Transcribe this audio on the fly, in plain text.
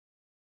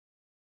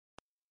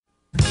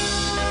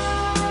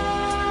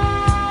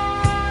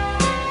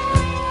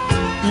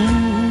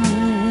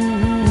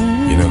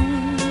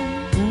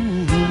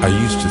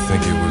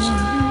think it was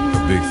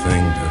a big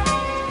thing to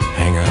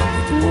hang out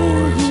with the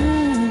boys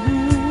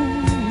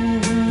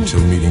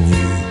until meeting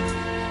you.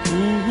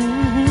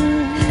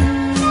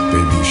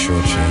 Baby, you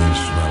sure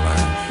changed my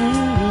life.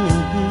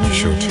 You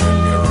sure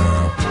turned me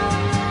around.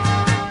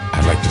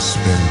 I'd like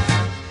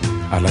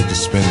to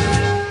spend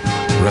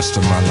the rest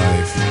of my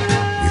life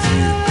with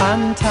you.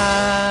 I'm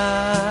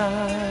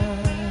tired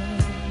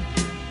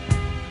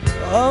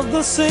of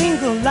the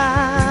single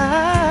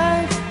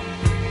life.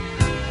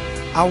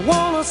 I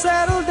wanna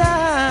settle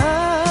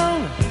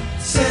down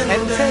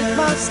and take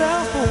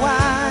myself a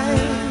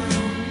wife.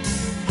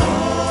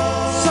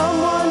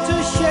 Someone to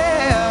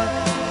share,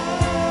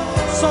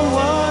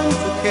 someone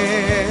to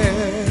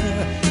care.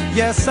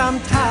 Yes, I'm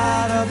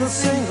tired of the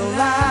single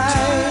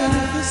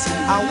life.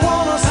 I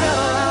wanna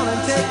settle down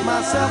and take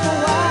myself a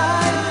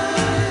wife.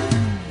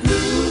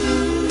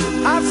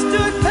 I've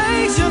stood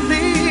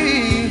patiently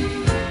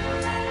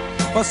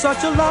for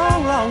such a long,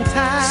 long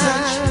time.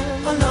 Such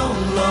a long,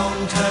 long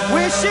time.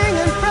 Wishing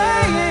and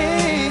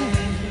praying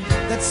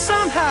that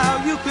somehow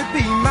you could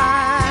be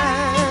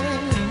mine.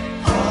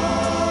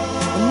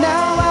 But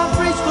now I've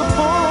reached the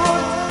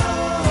point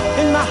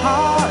in my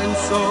heart and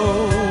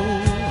soul.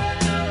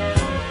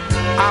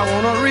 I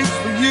wanna reach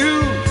for you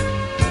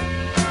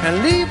and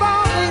leave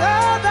all the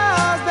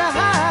others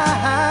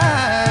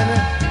behind.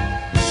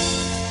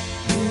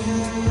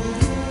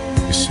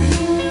 You see,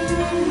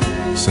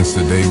 since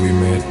the day we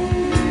met,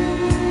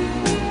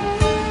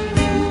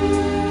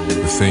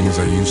 the things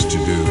I used to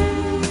do,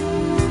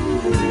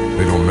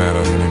 they don't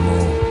matter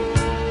anymore.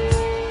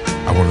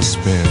 I wanna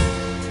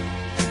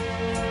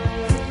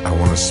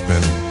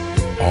spend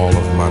all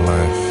of my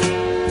life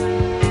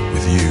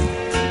with you.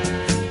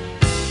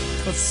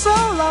 For so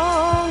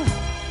long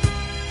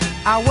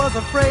I was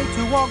afraid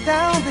to walk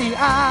down the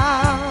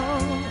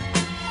aisle,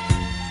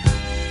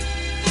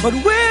 but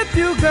with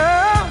you,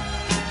 girl,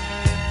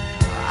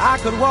 I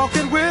could walk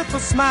it with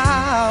a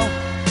smile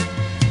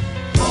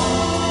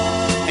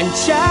and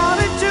shout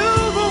it to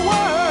the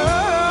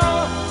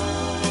world.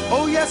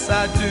 Oh yes,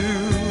 I do,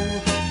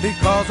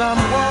 because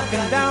I'm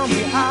walking down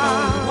the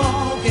aisle,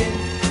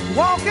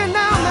 walking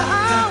down the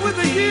aisle with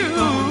you.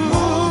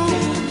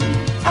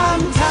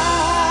 I'm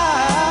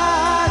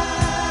tired,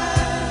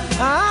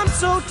 I'm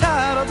so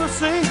tired of the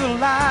single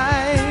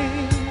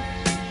life.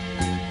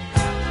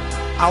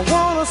 I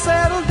wanna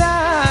settle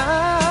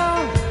down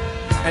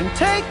and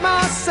take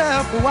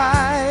myself a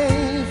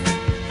wife.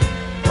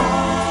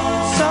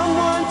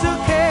 Someone to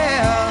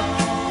care,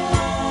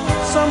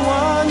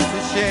 someone to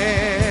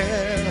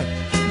share.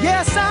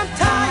 Yes, I'm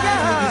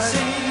tired.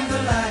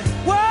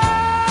 Whoa,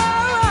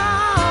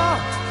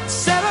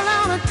 settle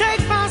down and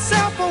take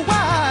myself a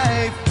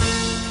wife.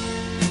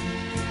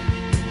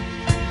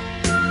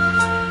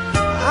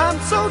 I'm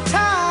so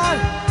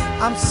tired,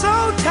 I'm so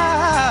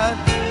tired.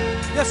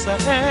 Yes, I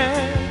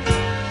am.